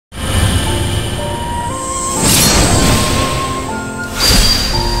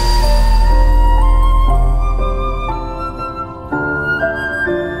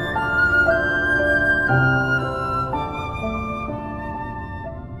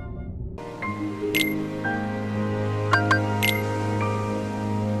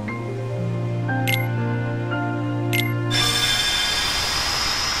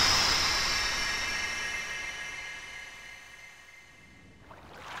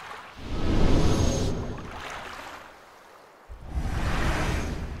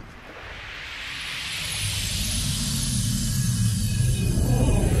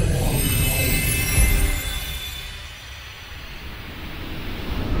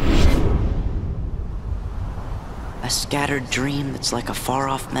scattered dream that's like a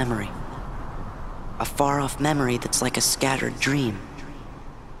far-off memory. A far-off memory that's like a scattered dream.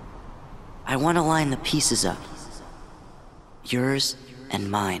 I want to line the pieces up. Yours and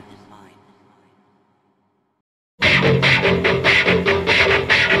mine.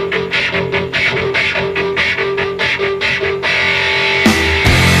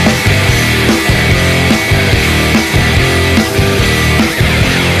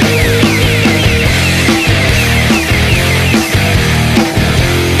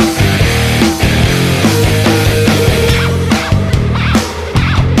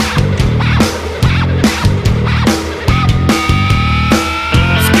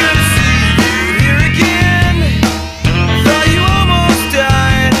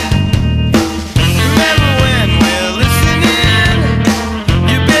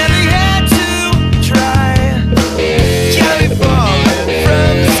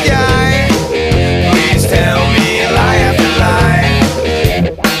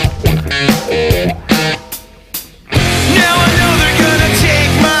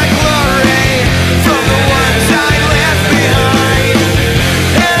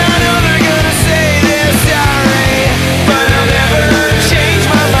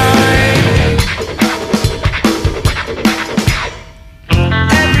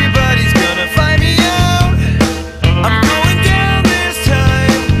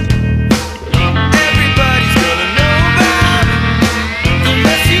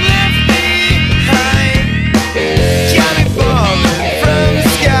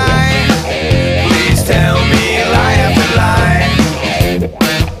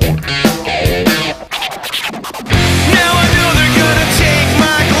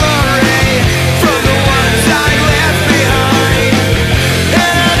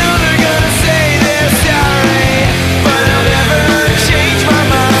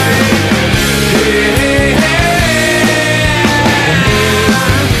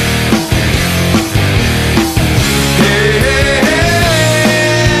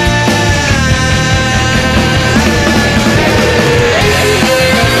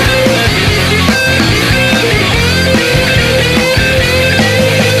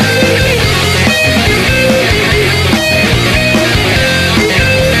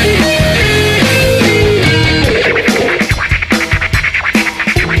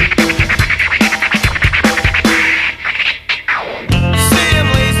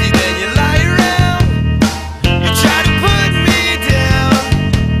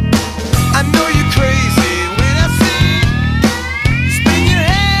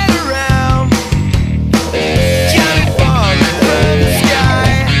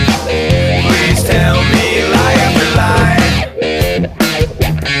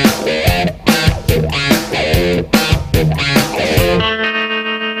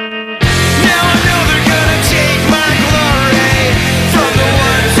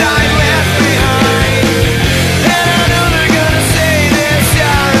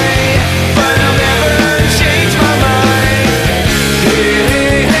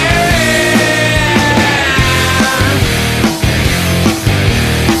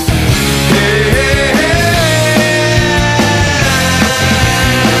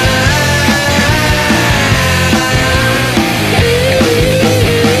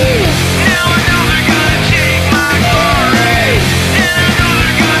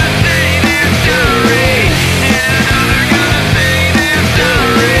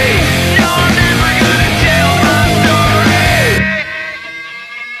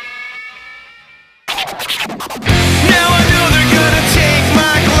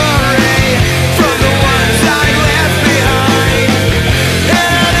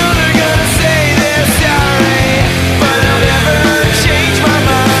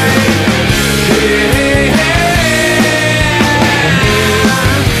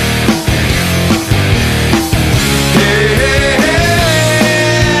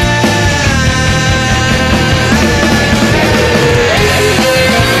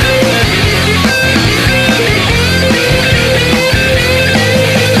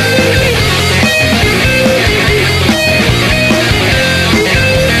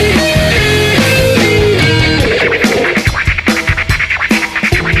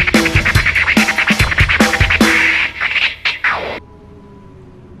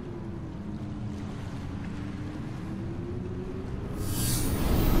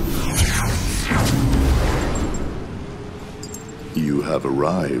 You have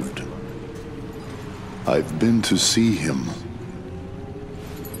arrived. I've been to see him.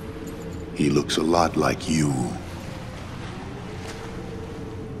 He looks a lot like you.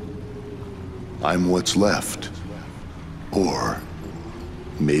 I'm what's left. Or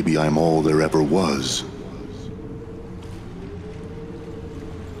maybe I'm all there ever was.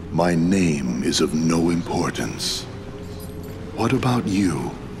 My name is of no importance. What about you?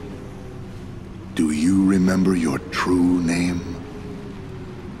 Do you remember your true name?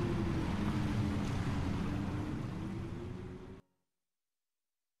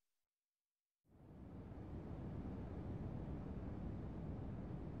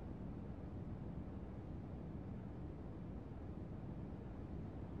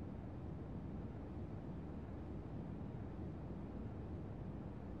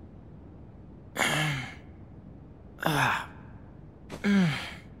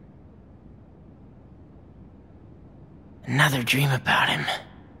 Another dream about him.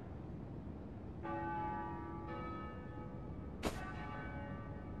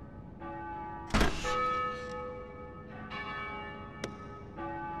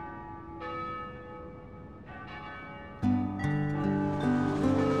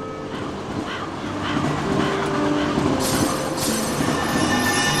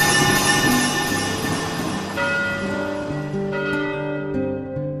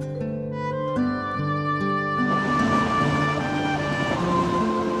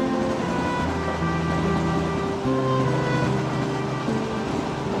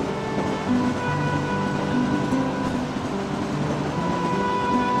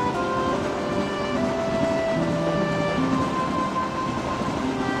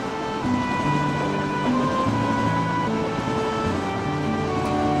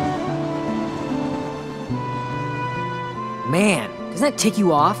 Man, doesn't that tick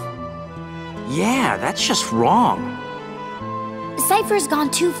you off? Yeah, that's just wrong. Cypher's gone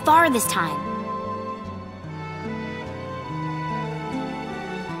too far this time.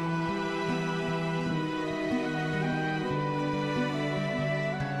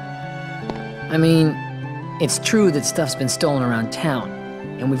 I mean, it's true that stuff's been stolen around town,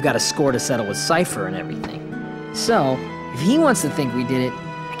 and we've got a score to settle with Cypher and everything. So, if he wants to think we did it,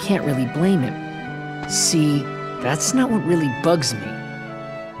 I can't really blame him. See, that's not what really bugs me.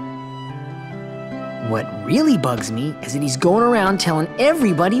 What really bugs me is that he's going around telling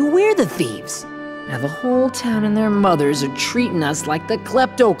everybody we're the thieves. Now the whole town and their mothers are treating us like the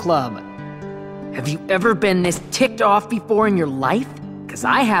Klepto Club. Have you ever been this ticked off before in your life? 'Cause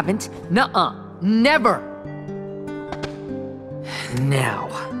I haven't. Nuh-uh. Never. Now,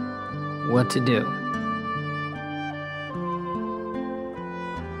 what to do?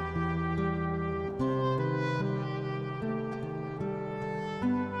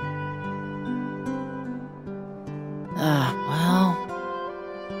 Well...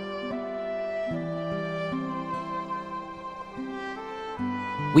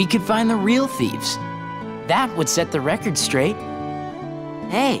 we could find the real thieves. That would set the record straight.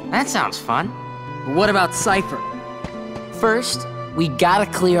 Hey, that sounds fun. But what about Cypher? First, we gotta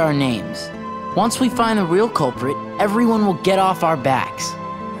clear our names. Once we find the real culprit, everyone will get off our backs.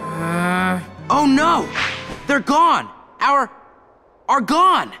 Oh no! They're gone! Are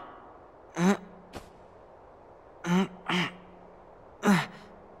gone!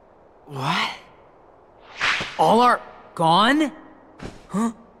 What? All are gone?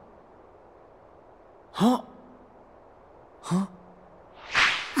 Huh? Huh? Huh?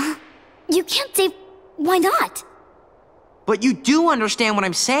 You can't say... why not? But you do understand what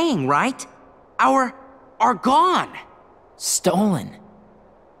I'm saying, right? Are gone. Stolen.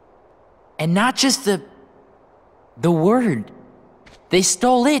 And not just the word. They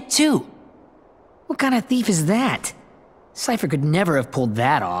stole it too. What kind of thief is that? Cypher could never have pulled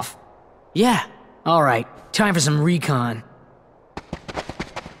that off. Yeah. All right, time for some recon.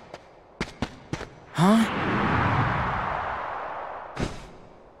 Huh?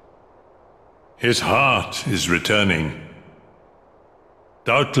 His heart is returning.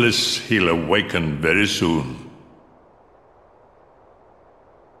 Doubtless he'll awaken very soon.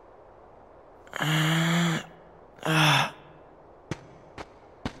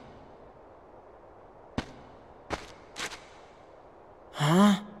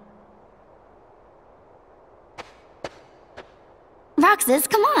 Huh? Roxas,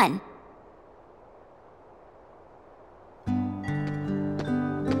 come on.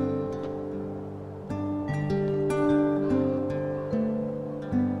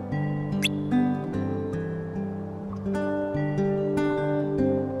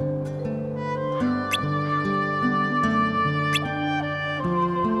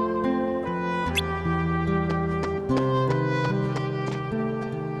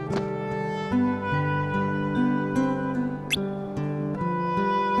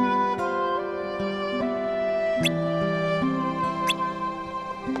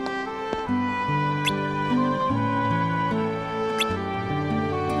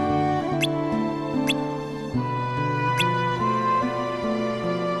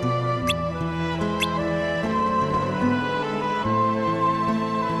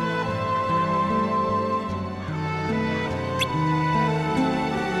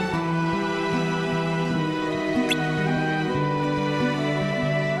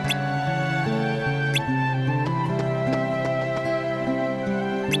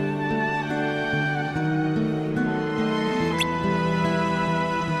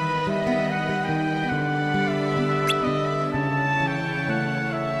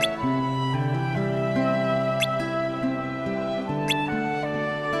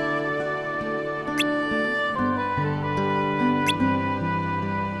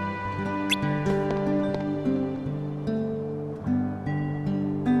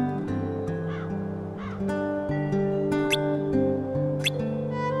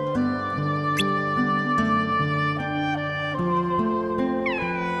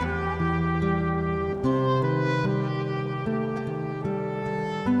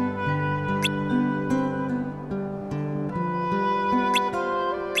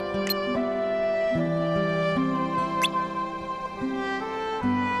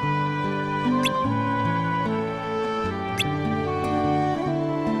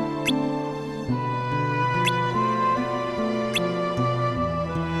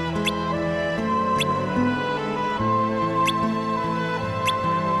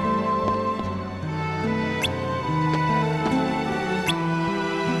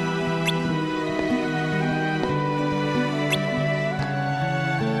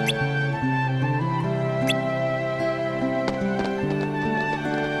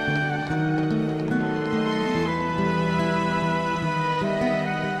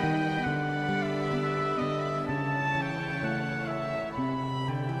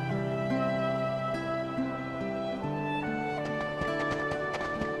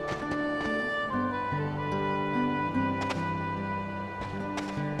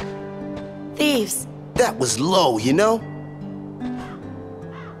 thieves. That was low, you know?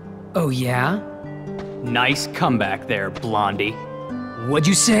 Oh, yeah? Nice comeback there, Blondie. What'd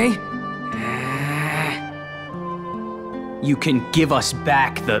you say? You can give us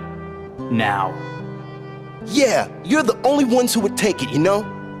back the... now. Yeah, you're the only ones who would take it, you know?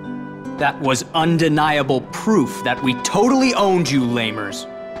 That was undeniable proof that we totally owned you, lamers.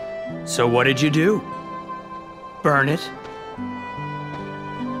 So what did you do? Burn it?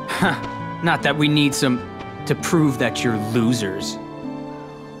 Huh, not that we need some... to prove that you're losers.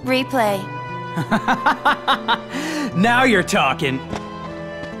 Replay. Now you're talking!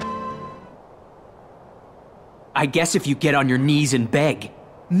 I guess if you get on your knees and beg,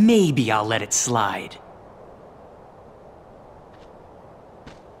 maybe I'll let it slide.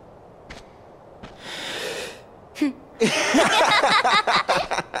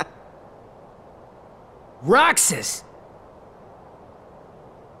 Roxas!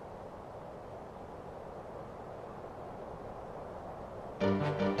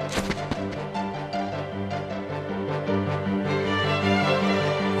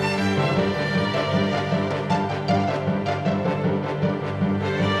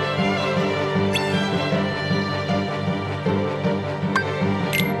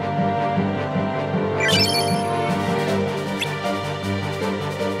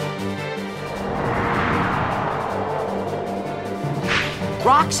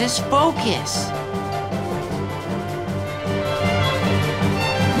 Roxas, focus!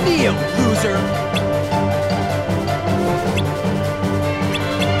 Kneel, loser!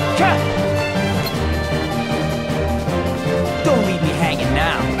 Don't leave me hanging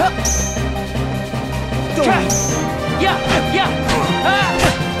now. Don't leave. Yeah!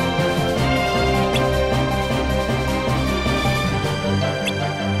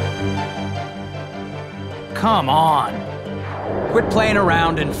 Come on. Quit playing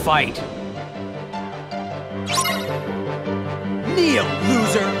around and fight. Kneel,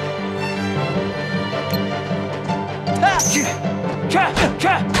 loser!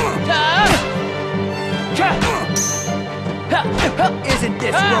 Isn't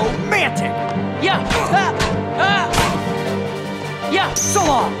this romantic? Yeah! So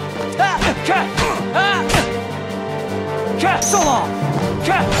long! So long!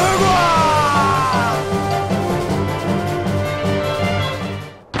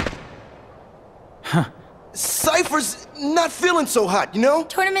 Cypher's not feeling so hot, you know?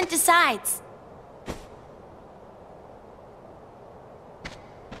 Tournament decides.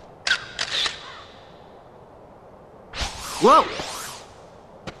 Whoa!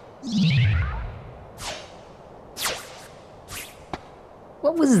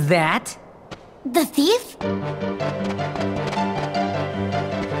 What was that? The thief?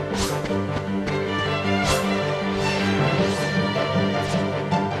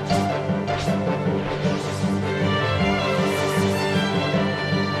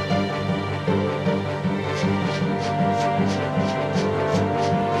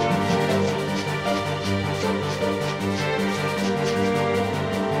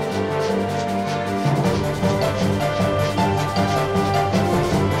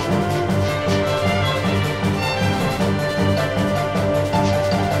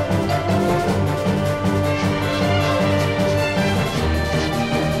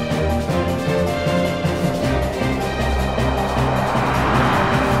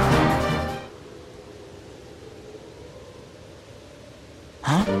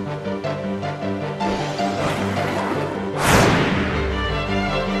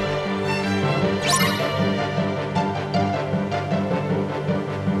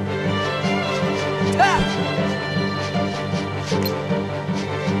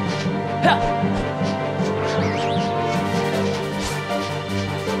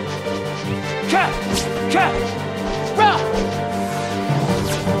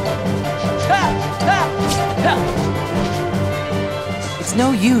 It's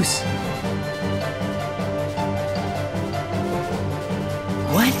no use.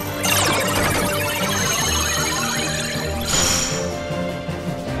 What?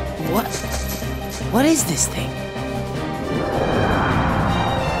 What is this thing?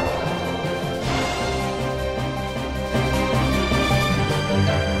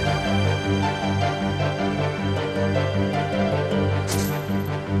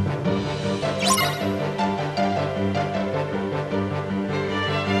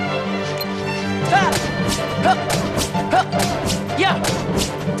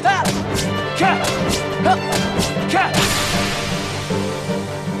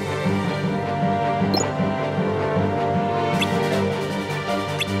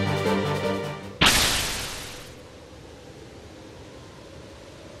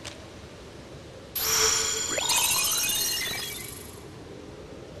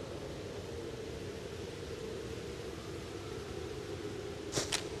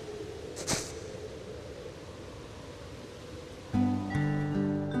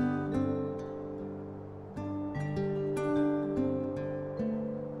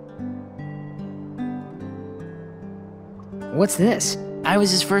 What's this? I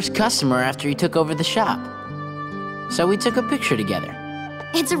was his first customer after he took over the shop. So we took a picture together.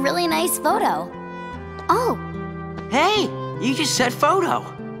 It's a really nice photo. Oh, Hey, you just said photo.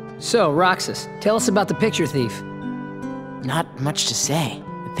 So, Roxas, tell us about the picture thief. Not much to say.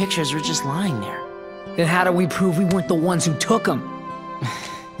 The pictures were just lying there. Then how do we prove we weren't the ones who took them?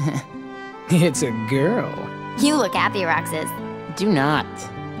 It's a girl. you look happy, Roxas. Do not.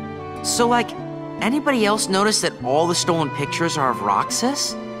 So, like, anybody else notice that all the stolen pictures are of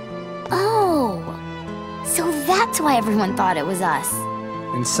Roxas? Oh, so that's why everyone thought it was us.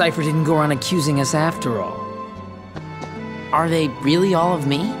 And Cypher didn't go around accusing us after all. Are they really all of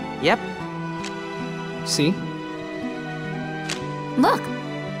me? Yep. See? Look,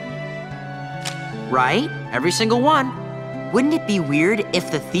 Right? Every single one. Wouldn't it be weird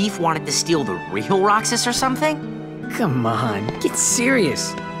if the thief wanted to steal the real Roxas or something? Come on, get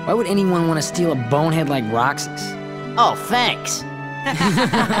serious. Why would anyone want to steal a bonehead like Roxas? Oh, thanks.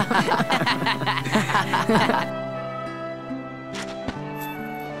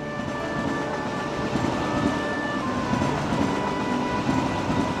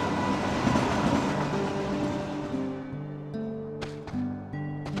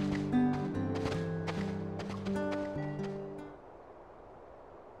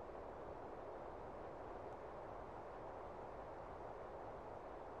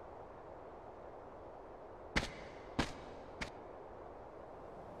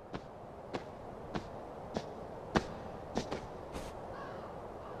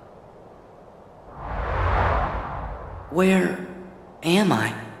 Where am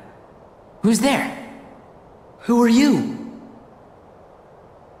I? Who's there? Who are you?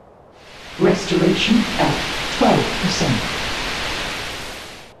 Restoration at 12%.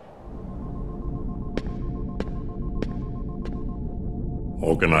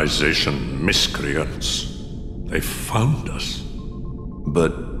 Organization miscreants. They found us. But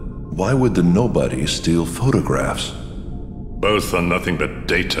why would the nobody steal photographs? Both are nothing but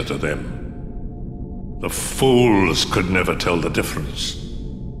data to them. The fools could never tell the difference.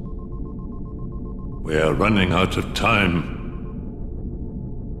 We are running out of time.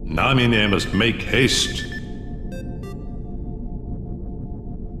 Namine must make haste.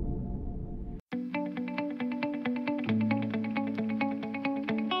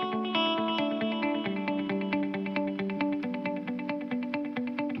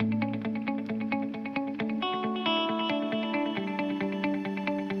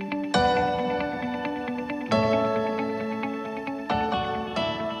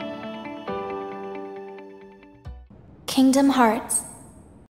 Kingdom Hearts.